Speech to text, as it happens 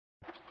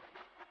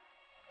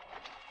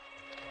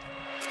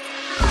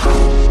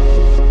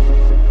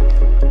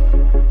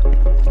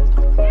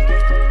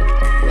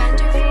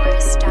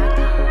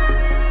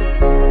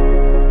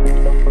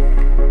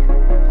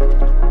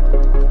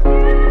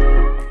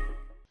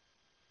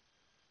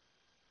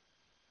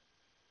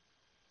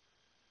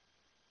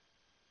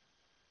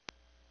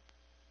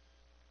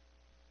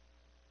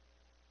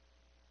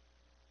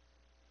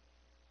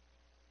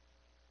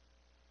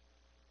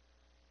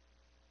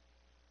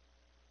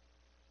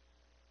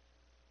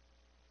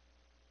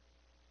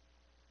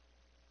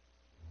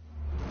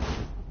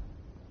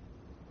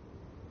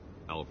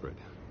Alfred,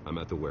 I'm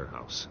at the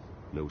warehouse.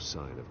 No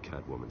sign of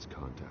Catwoman's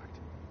contact.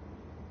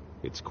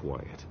 It's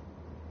quiet.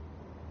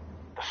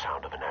 The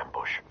sound of an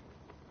ambush.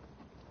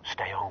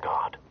 Stay on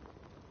guard.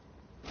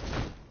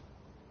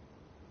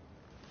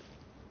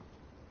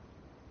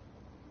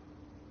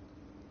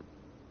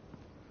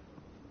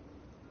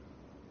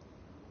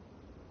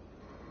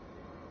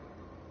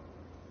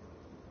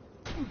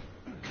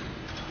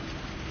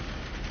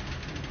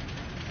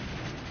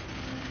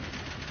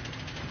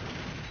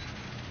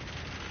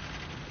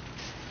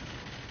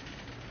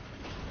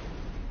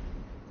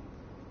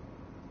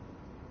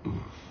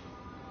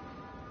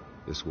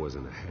 This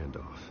wasn't a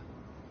handoff.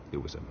 It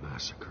was a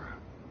massacre.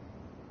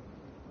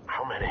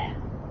 How many?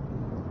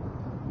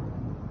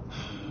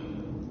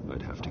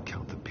 I'd have to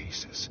count the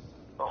pieces.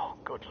 Oh,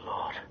 good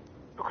Lord.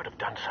 Who could have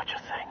done such a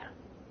thing?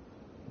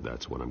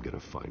 That's what I'm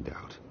gonna find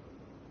out.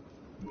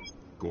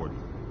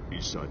 Gordon,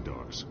 Eastside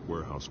Docks,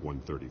 Warehouse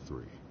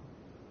 133.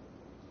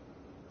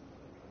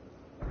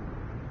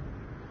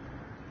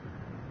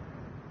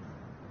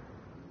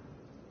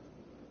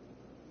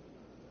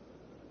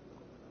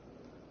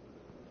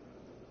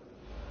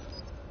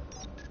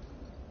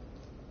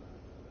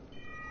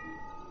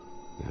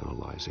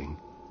 Analyzing.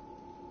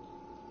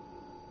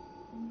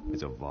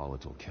 It's a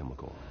volatile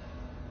chemical.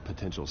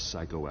 Potential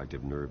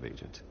psychoactive nerve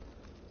agent.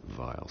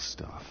 Vile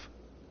stuff.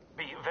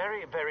 Be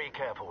very, very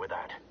careful with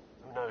that.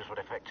 Who knows what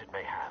effect it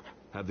may have.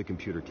 Have the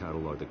computer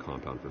catalog the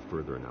compound for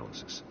further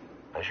analysis.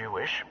 As you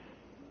wish.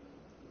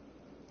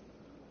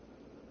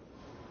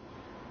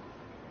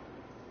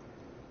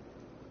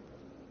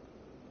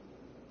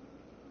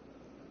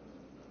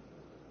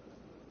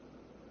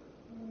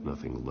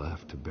 Nothing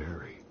left to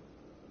bury.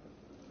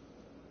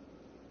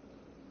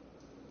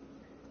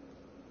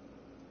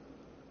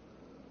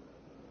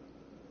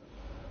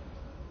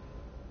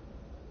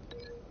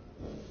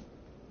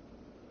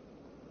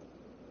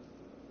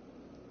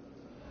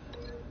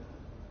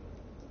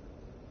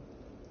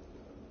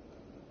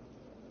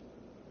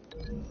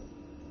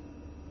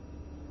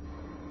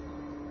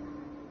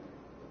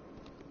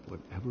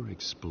 Whatever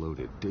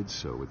exploded did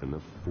so with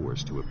enough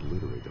force to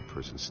obliterate the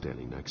person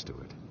standing next to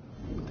it.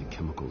 But the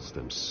chemicals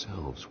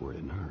themselves were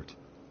inert,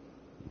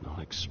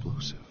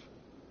 non-explosive.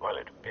 Well,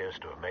 it appears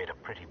to have made a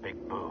pretty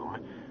big boom.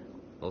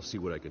 I'll see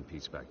what I can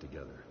piece back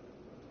together.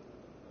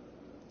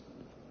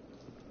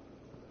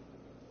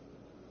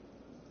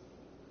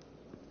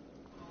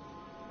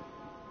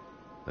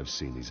 I've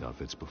seen these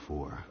outfits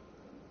before.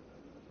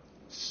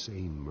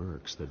 Same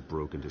mercs that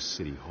broke into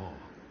City Hall.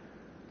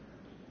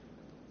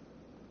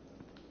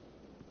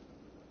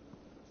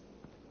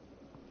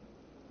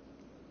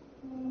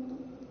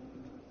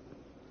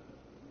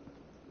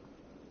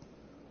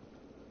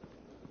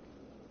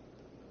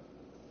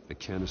 The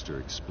canister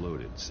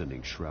exploded,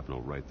 sending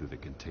shrapnel right through the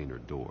container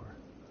door.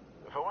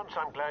 For once,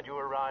 I'm glad you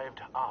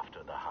arrived after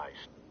the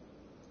heist.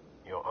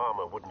 Your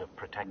armor wouldn't have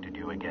protected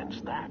you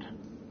against that.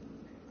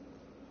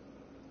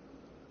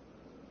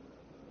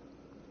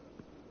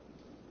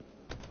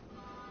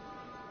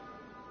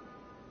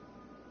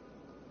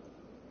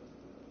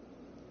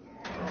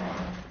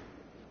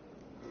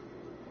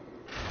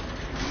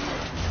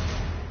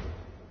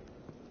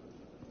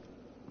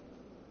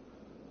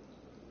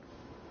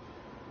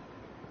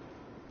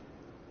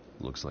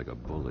 Looks like a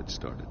bullet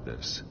started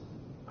this.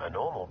 A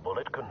normal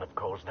bullet couldn't have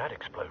caused that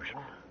explosion.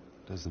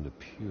 Doesn't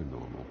appear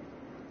normal.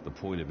 The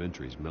point of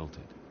entry's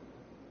melted.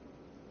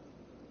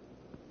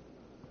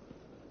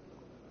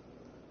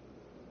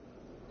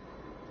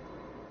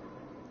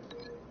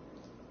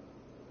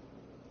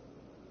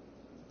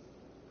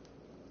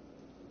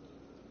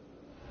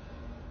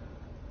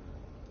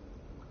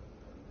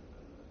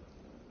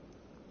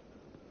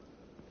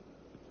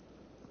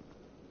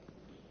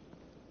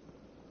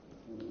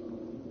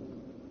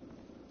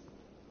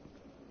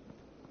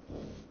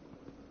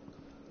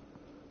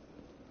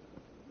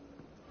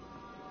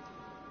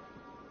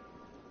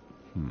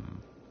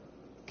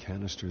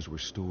 Canisters were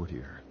stored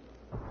here.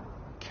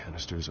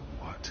 Canisters of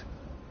what?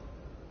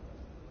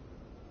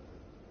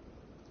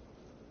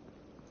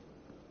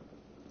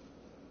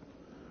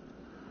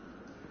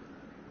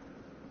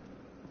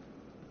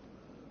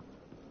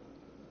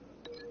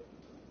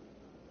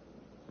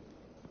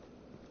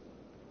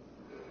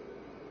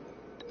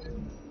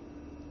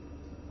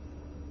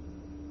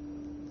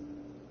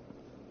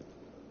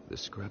 The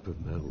scrap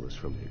of metal is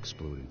from the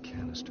exploded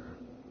canister.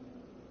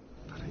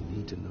 But I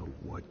need to know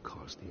what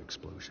caused the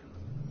explosion.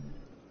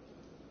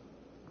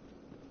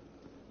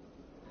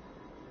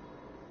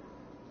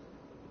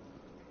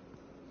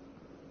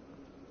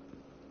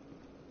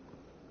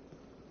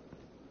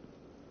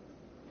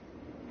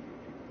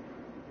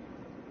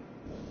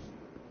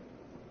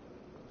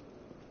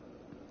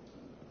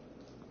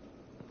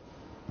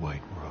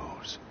 White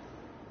Rose.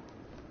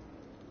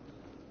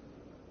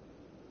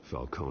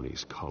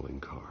 Falcone's calling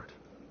card.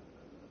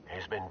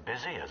 He's been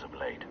busy as of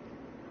late.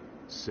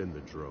 Send the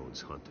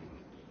drones hunting.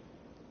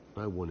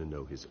 I want to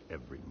know his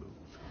every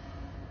move.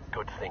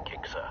 Good thinking,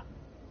 sir.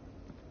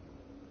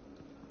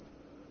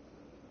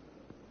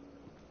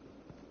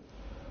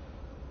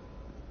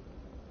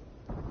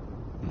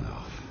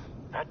 Oh,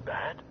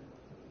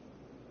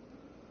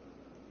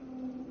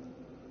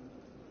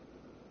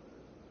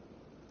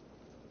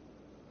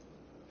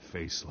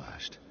 face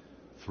slashed,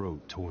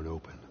 throat torn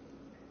open.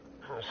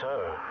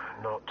 So,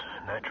 not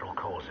natural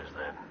causes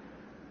then.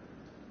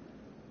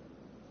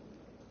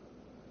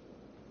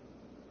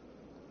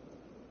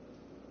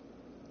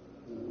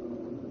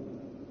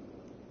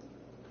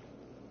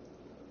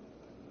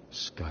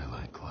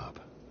 Skyline Club.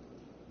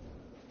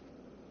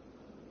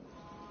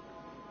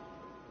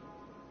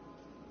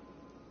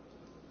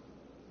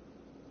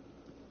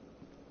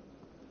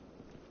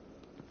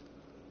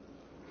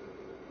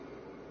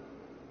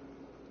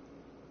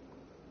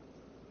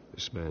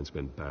 This man's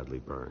been badly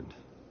burned,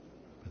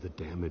 but the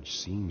damage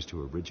seems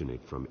to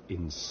originate from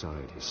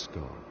inside his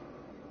skull.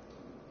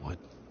 What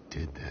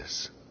did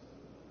this?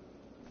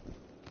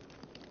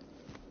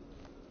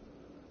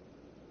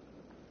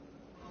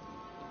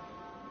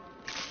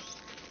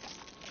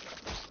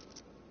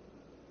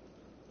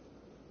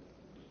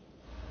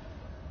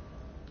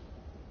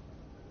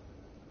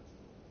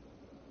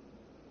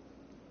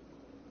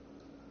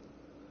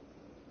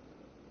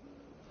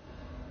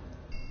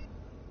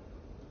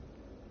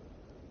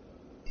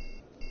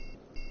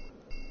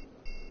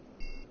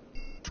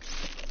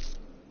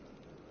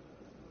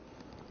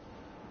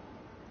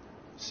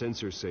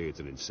 Sensors say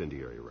it's an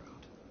incendiary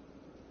round.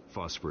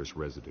 Phosphorus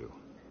residue.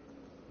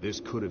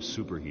 This could have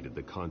superheated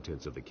the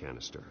contents of the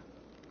canister,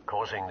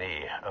 Causing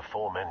the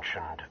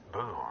aforementioned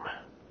boom.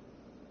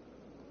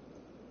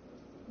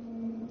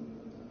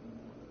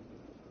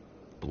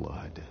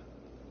 Blood,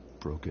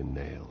 broken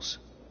nails,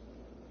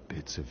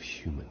 bits of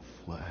human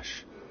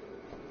flesh.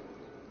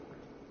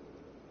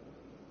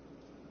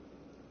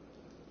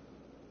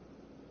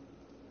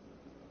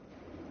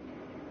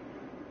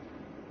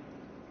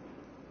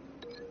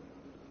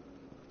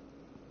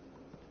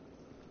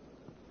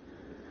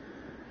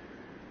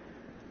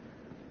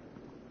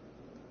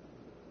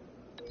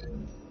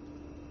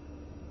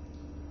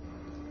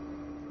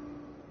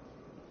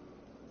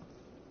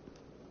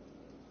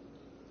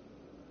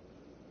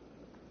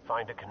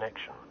 Find a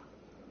connection.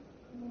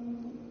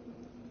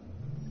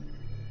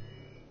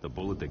 The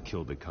bullet that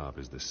killed the cop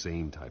is the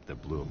same type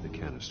that blew up the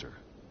canister.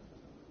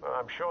 Well,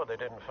 I'm sure they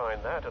didn't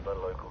find that at the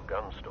local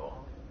gun store.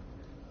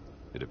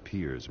 It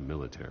appears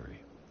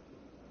military.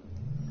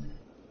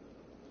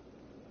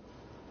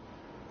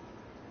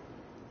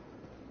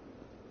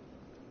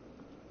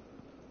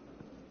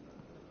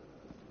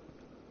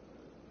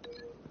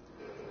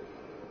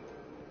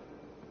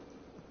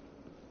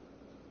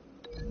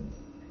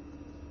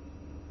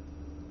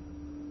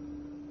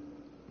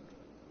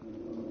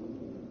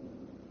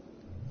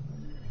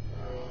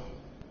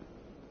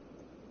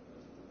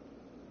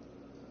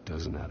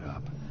 Doesn't add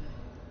up.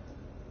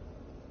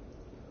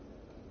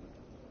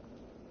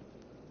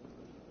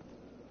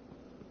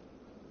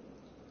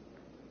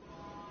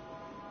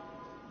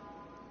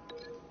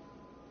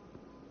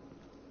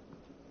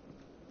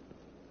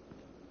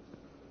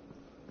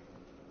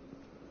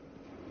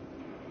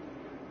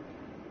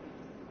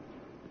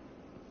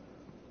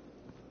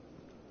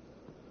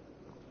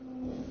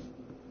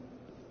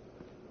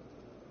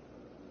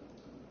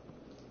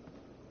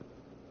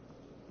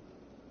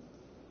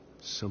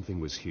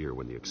 Something was here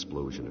when the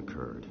explosion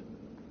occurred.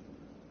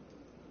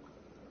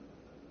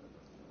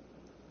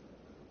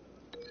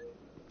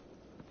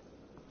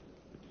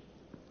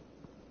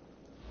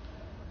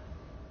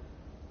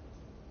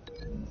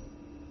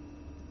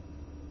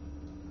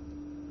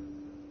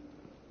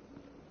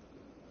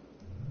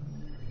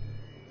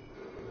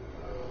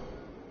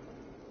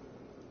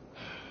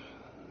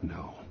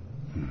 No.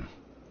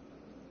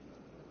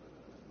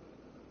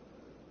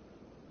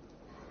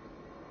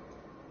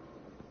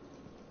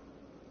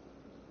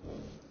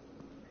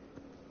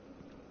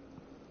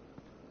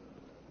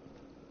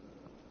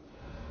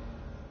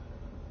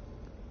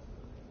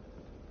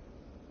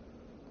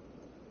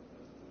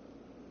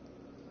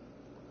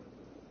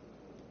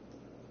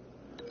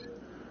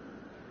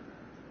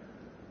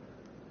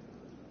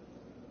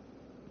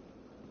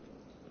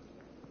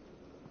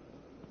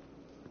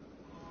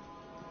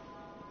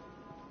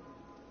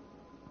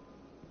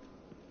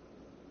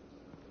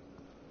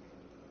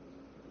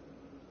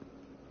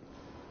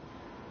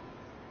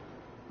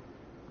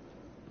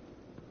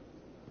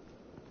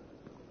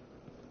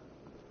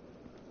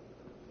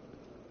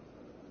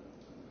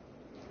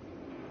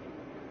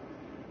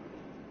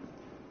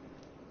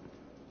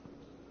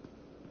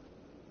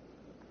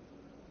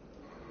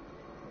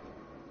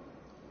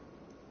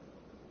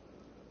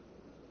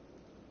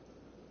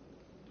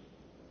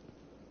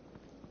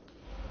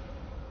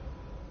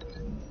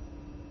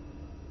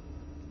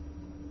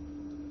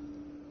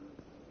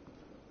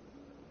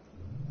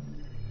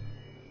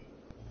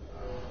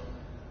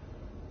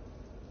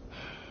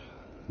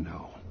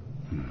 No.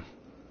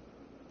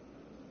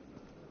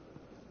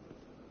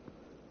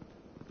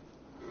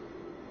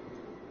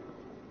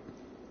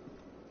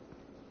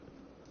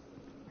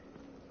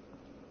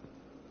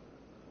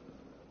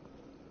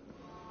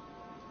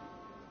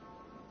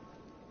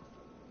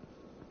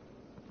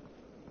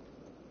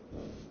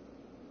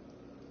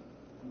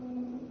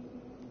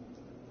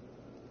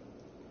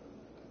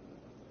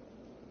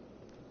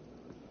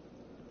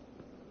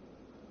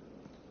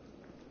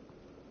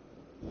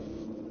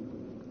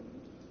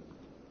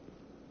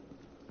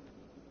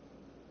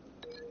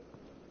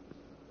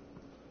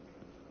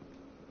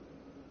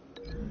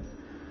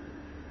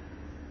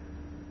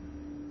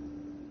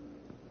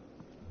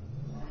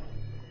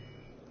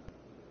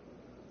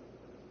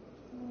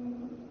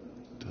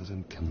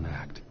 doesn't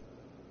connect.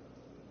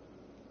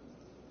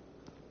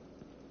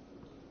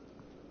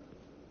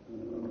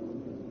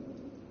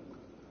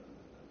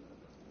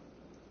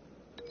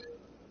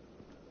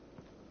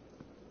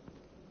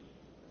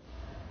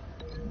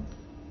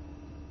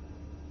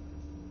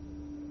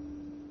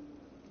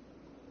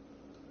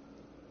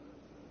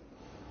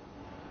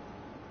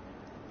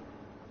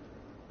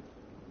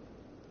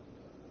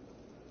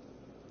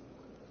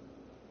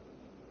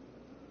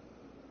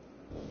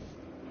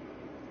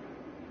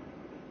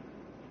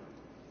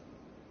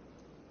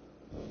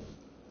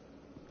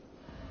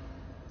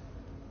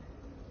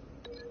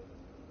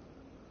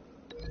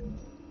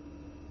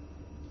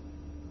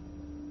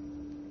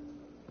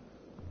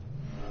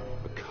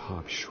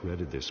 Cop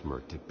shredded this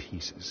merc to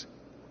pieces,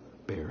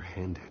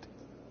 barehanded.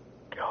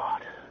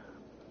 God,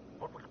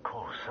 what would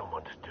cause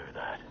someone to do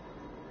that?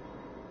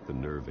 The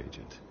nerve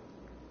agent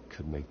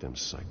could make them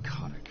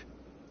psychotic.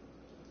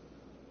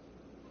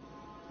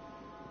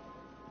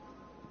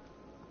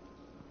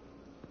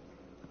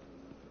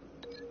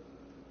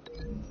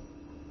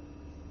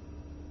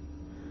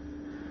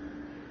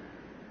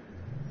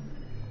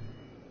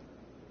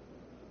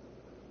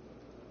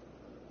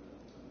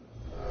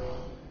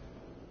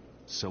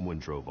 Someone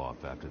drove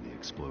off after the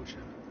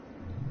explosion.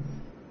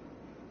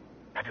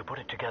 Have you put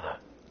it together?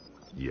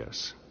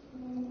 Yes.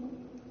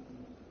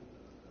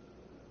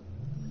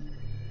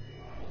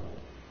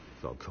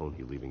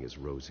 Falcone leaving his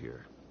rose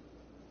here.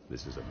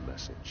 This is a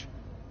message.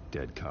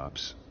 Dead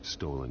cops,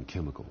 stolen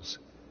chemicals.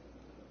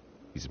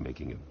 He's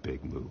making a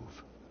big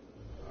move.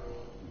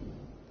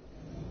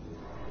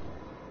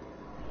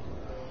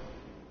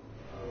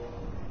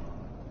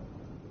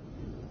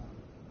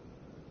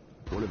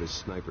 One of his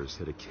snipers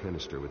hit a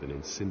canister with an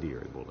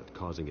incendiary bullet,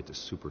 causing it to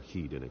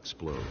superheat and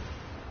explode.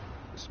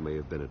 This may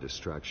have been a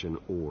distraction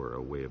or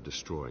a way of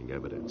destroying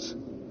evidence.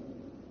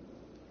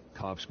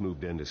 Cops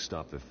moved in to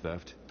stop the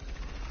theft.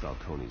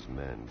 Falcone's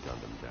men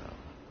gunned him down.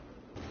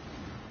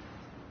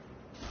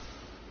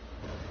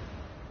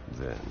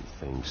 Then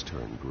things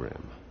turned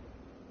grim.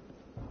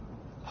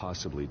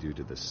 Possibly due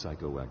to the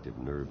psychoactive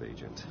nerve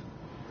agent.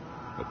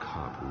 A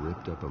cop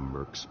ripped up a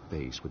merc's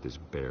face with his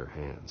bare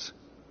hands.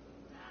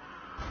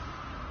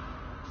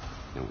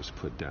 It was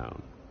put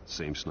down.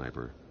 Same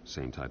sniper,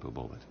 same type of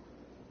bullet.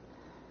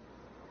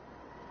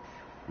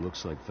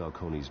 Looks like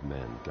Falcone's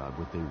men got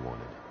what they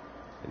wanted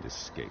and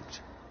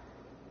escaped.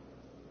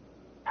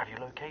 Have you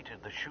located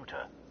the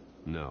shooter?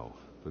 No,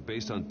 but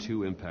based on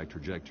two impact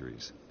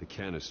trajectories, the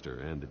canister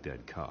and the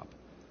dead cop,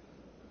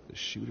 the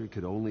shooter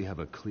could only have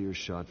a clear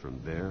shot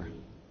from there,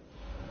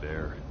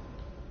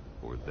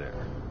 or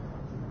there,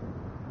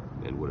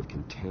 and would have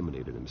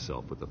contaminated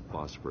himself with the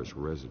phosphorus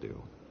residue.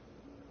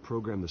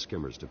 Program the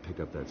skimmers to pick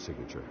up that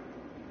signature.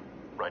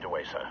 Right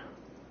away, sir.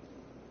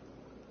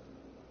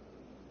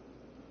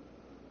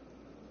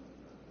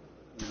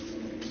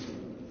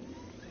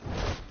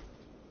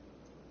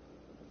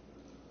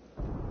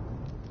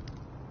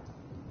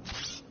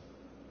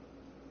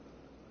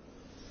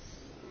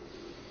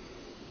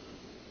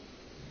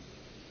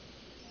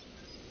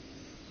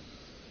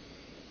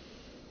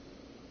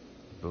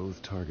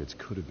 Both targets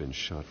could have been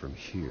shot from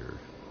here,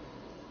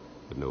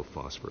 but no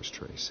phosphorus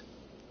trace.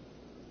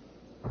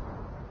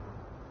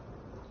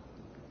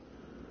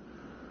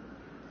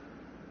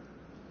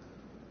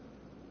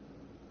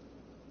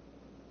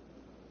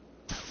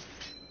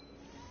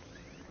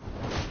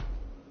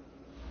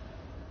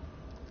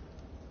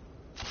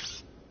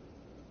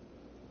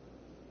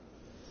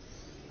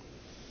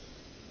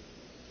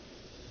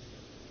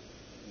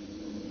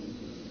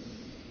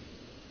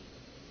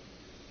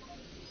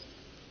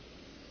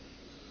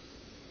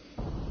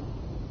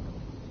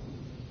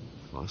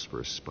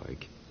 Phosphorus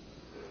spike.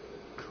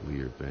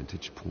 Clear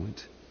vantage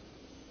point.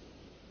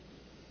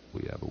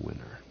 We have a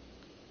winner.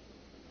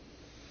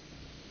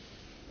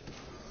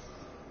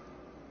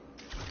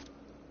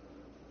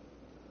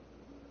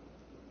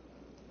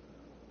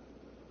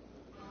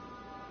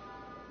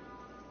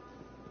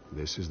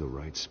 This is the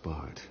right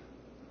spot.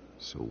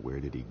 So where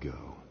did he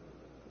go?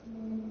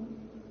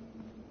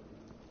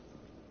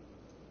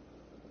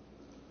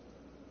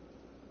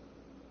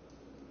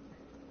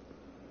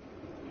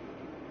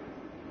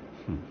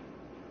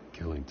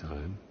 Killing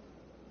time.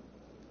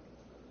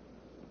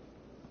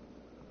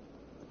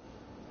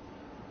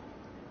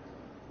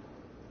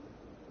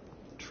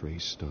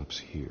 Trace stops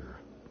here.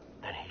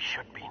 Then he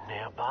should be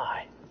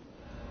nearby.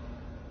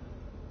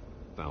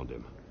 Found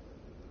him.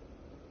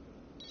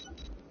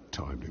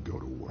 Time to go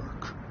to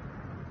work.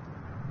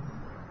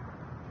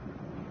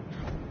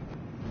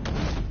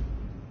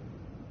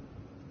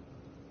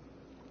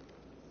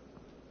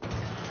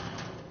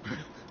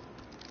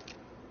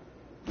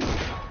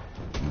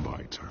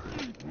 My turn.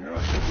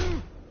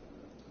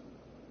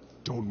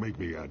 Don't make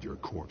me add your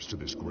corpse to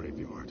this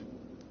graveyard.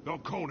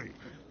 Falcone,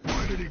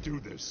 why did he do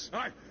this?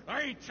 I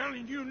ain't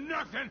telling you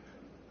nothing.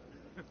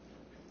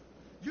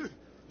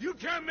 You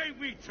can't make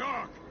me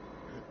talk.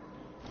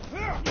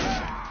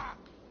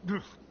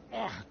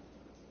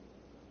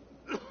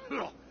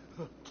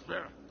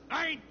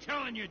 I ain't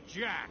telling you,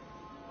 Jack.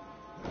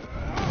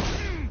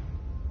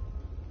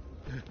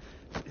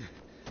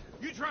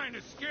 trying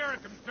to scare a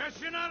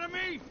confession out of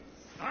me?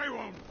 I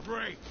won't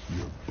break.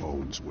 Your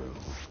bones will.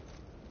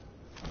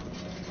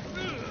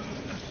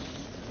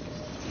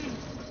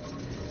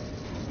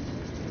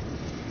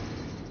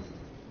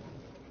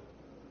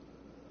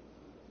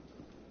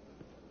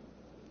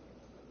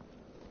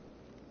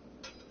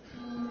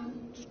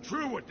 It's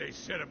true what they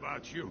said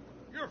about you.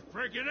 You're a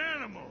freaking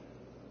animal.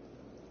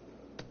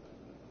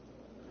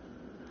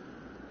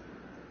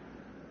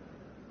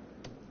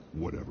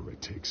 Whatever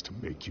it takes to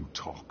make you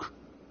talk.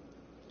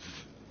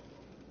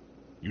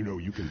 You know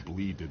you can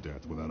bleed to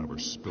death without ever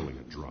spilling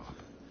a drop.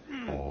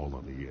 All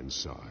on the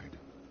inside.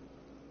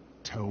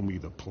 Tell me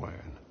the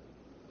plan,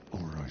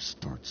 or I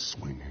start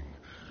swinging.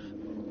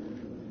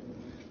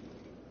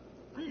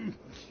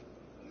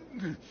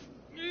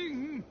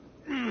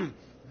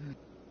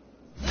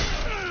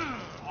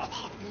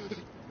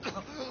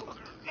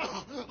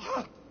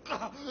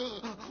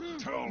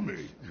 Tell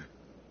me!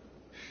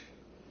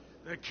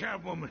 The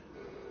Catwoman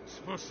was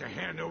supposed to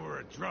hand over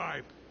a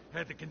drive.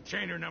 Had the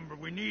container number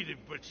we needed,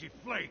 but she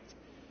flaked.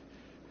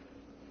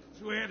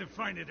 So we had to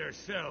find it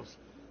ourselves.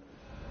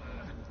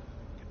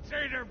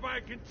 Container by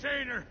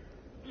container.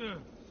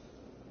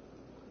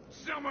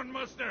 Someone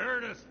must have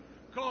heard us.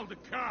 Called the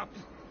cops.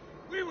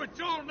 We were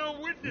told no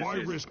witnesses. Why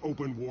risk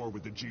open war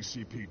with the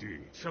GCPD?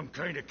 Some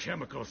kind of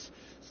chemicals.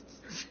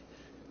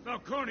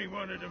 Falcone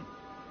wanted them.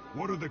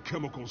 What are the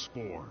chemicals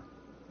for?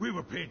 We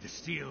were paid to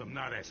steal them,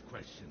 not ask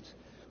questions.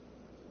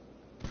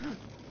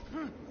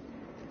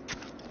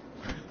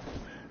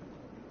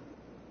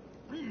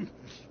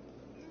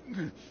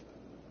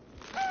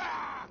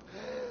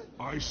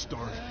 I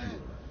start here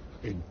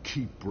and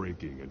keep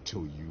breaking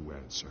until you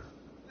answer.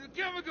 The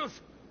chemicals!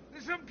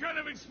 There's some kind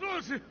of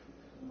explosive!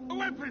 A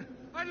weapon!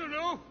 I don't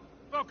know!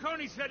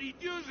 Falcone said he'd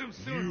use them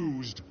soon.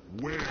 Used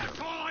where? That's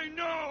all I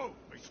know!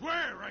 I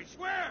swear! I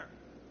swear!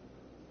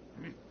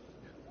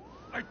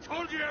 I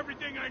told you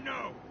everything I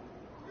know!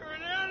 You're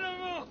an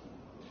animal!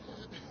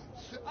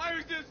 I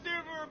was just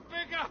here for a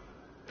pickup!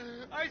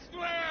 I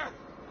swear!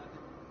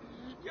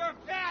 You're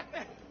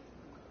fat!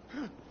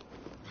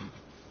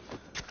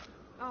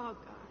 Oh, God.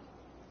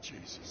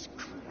 Jesus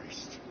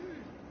Christ.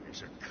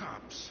 These are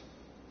cops.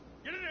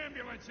 Get an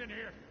ambulance in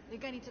here! I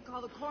think I need to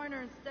call the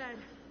coroner instead.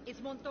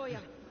 It's Montoya.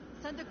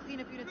 Send the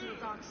cleanup unit to the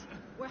docks.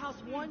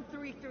 Warehouse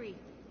 133.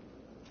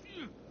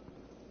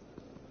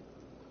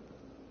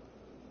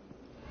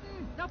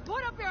 Now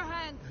put up your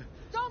hands!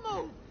 Don't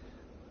move!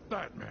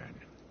 Batman,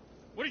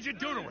 what did you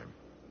do to him?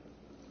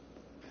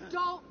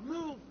 Don't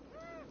move!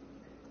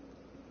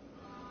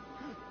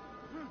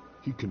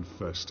 He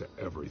confessed to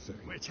everything.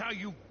 It's how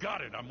you got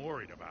it I'm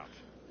worried about.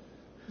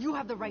 You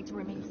have the right to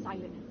remain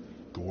silent.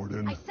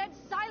 Gordon? I said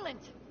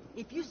silent!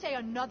 If you say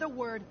another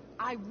word,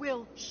 I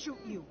will shoot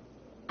you.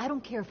 I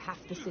don't care if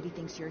half the city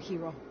thinks you're a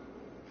hero.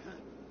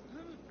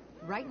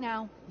 Right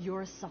now,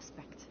 you're a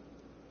suspect.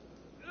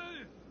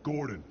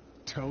 Gordon,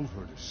 tell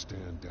her to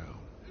stand down.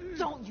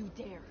 Don't you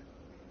dare!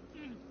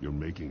 You're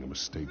making a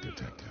mistake,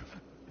 Detective.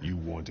 You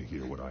want to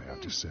hear what I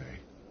have to say.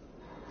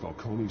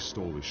 Falcone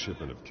stole a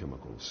shipment of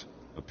chemicals.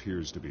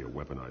 Appears to be a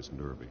weaponized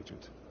nerve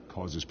agent.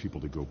 Causes people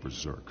to go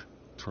berserk.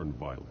 Turn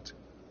violent.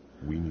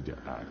 We need to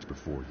act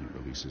before he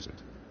releases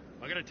it.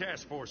 I got a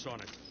task force on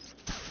it.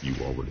 You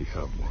already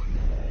have one.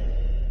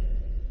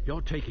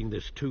 You're taking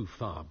this too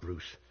far,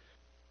 Bruce.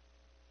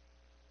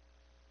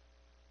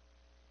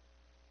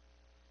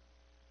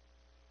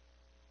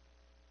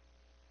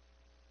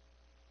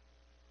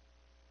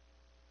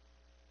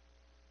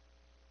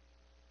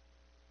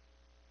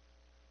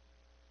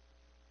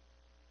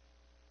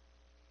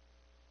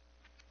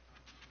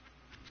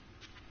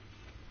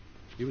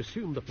 You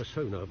assume the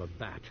persona of a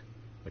bat,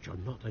 but you're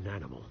not an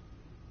animal.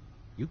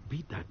 You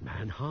beat that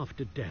man half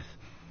to death.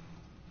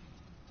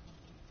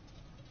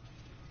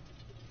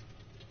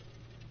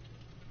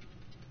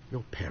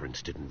 Your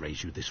parents didn't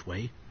raise you this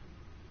way.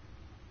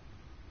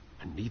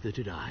 And neither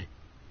did I.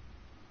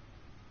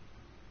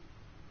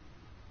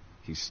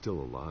 He's still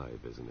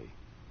alive, isn't he?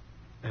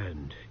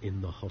 And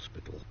in the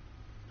hospital.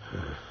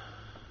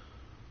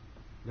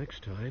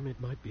 Next time, it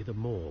might be the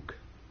morgue.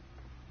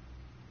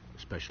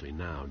 Especially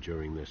now,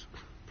 during this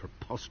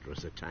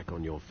preposterous attack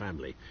on your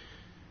family.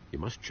 You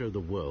must show the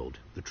world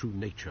the true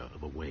nature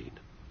of a Wayne.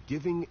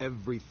 Giving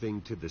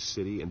everything to the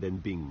city and then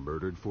being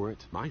murdered for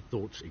it? My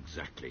thoughts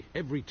exactly.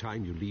 Every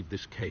time you leave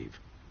this cave.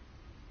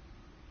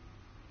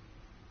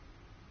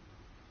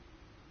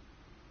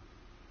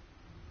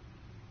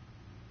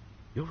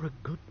 You're a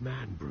good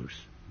man,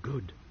 Bruce.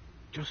 Good.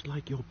 Just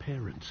like your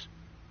parents.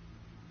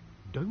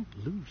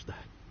 Don't lose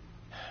that.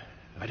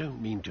 I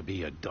don't mean to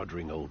be a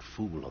doddering old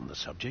fool on the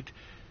subject,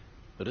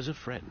 but as a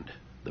friend,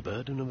 the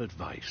burden of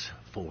advice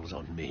falls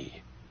on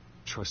me.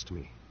 Trust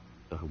me,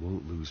 I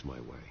won't lose my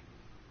way.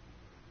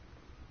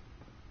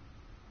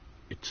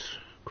 It's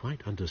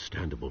quite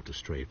understandable to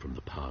stray from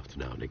the path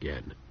now and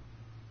again,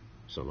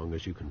 so long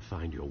as you can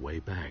find your way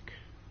back.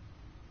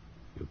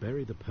 You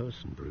bury the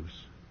person,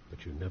 Bruce,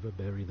 but you never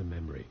bury the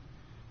memory.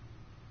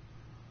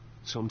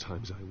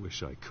 Sometimes I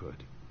wish I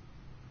could.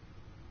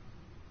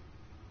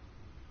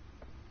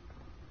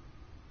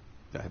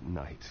 That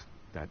night,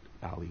 that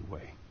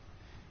alleyway,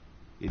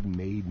 it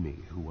made me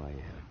who I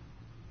am.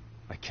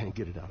 I can't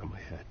get it out of my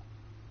head.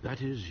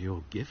 That is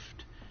your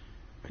gift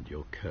and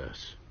your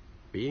curse.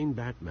 Being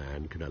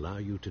Batman can allow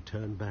you to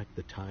turn back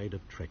the tide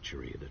of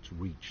treachery that's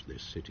reached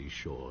this city's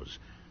shores,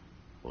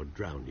 or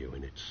drown you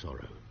in its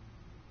sorrow.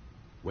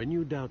 When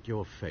you doubt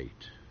your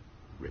fate,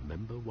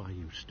 remember why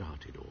you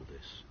started all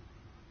this.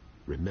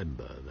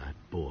 Remember that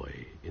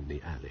boy in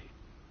the alley.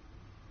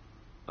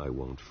 I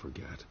won't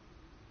forget.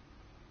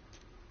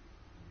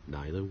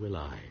 Neither will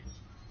I.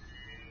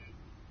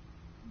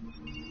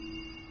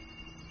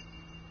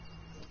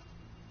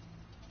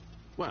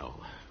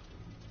 Well,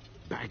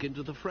 back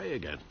into the fray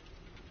again.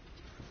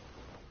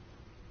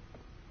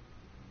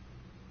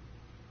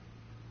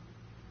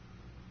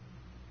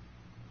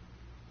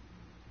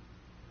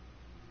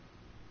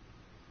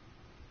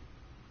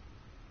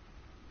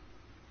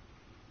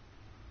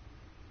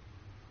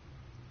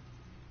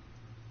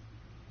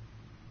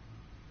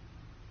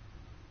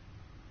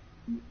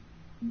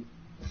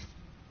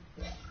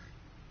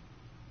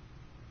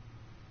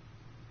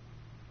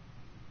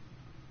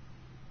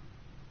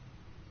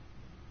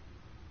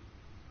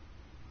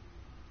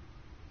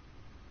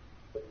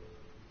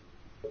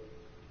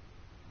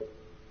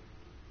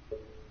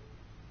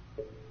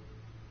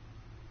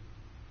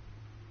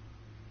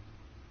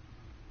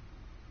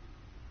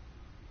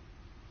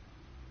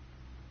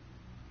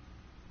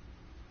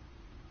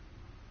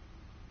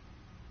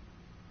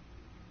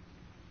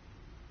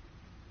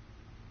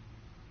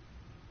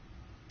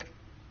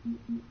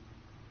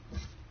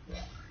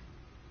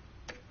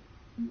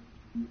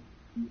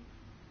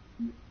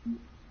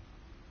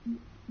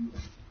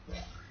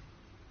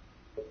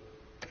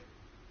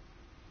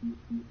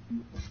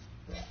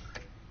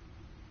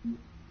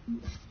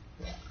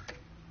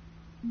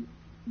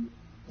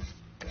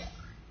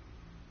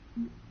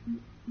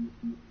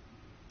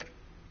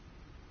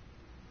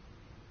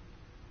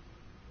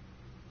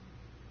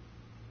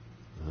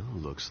 Well,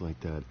 looks like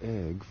that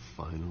egg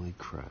finally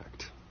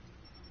cracked.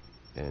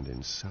 And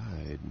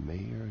inside,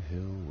 Mayor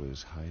Hill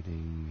was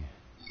hiding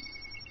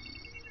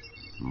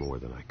more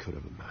than I could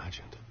have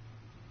imagined.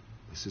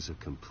 This is a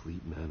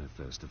complete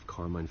manifest of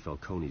Carmine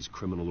Falcone's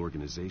criminal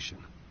organization.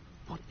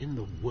 What in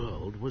the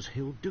world was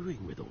Hill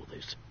doing with all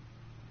this?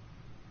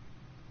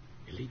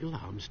 Illegal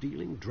arms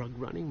dealing, drug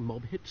running,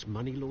 mob hits,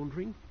 money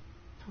laundering?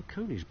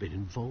 Falcone's been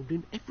involved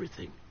in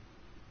everything.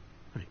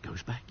 And it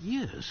goes back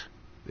years.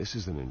 This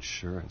is an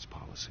insurance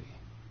policy.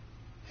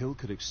 Hill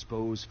could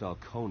expose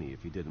Falcone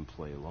if he didn't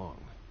play along.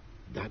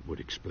 That would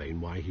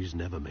explain why he's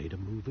never made a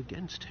move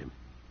against him.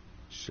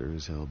 Sure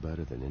as hell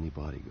better than any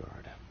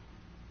bodyguard.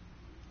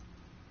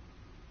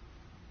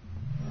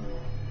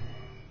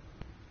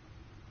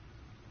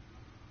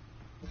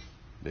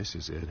 This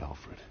is it,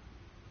 Alfred.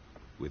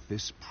 With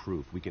this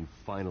proof, we can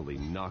finally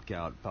knock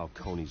out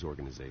Falcone's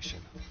organization.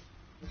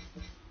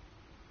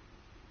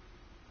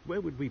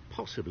 Where would we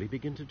possibly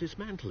begin to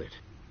dismantle it?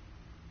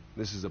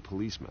 This is a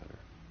police matter.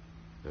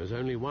 There's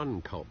only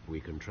one cop we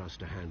can trust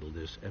to handle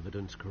this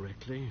evidence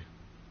correctly.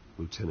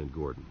 Lieutenant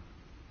Gordon.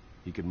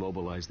 He could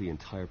mobilize the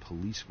entire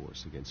police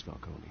force against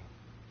Falcone.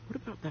 What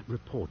about that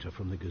reporter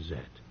from the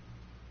Gazette?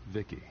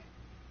 Vicky.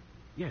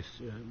 Yes,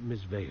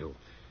 Miss Vale.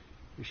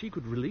 She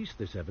could release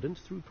this evidence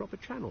through proper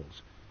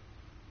channels.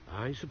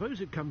 I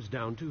suppose it comes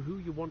down to who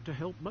you want to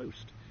help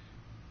most.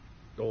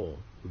 Or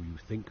who you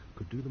think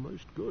could do the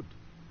most good.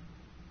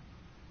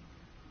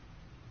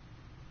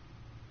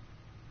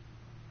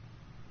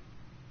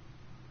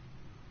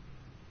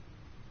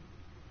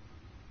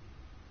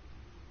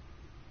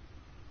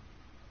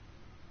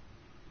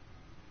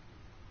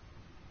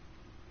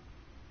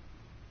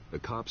 The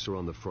cops are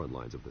on the front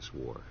lines of this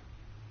war.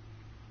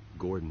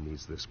 Gordon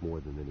needs this more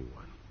than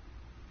anyone.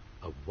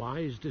 A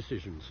wise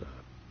decision, sir.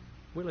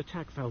 We'll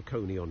attack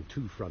Falcone on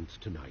two fronts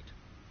tonight.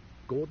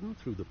 Gordon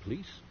through the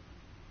police,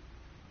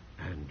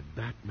 and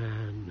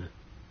Batman...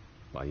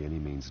 by any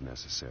means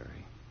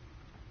necessary.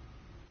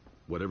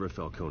 Whatever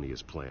Falcone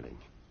is planning,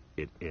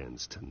 it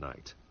ends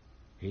tonight.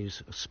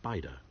 He's a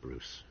spider,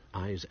 Bruce.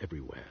 Eyes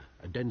everywhere.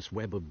 A dense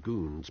web of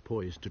goons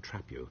poised to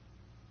trap you.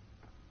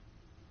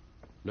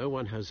 No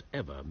one has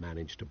ever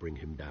managed to bring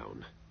him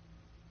down.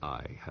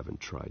 I haven't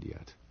tried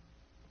yet.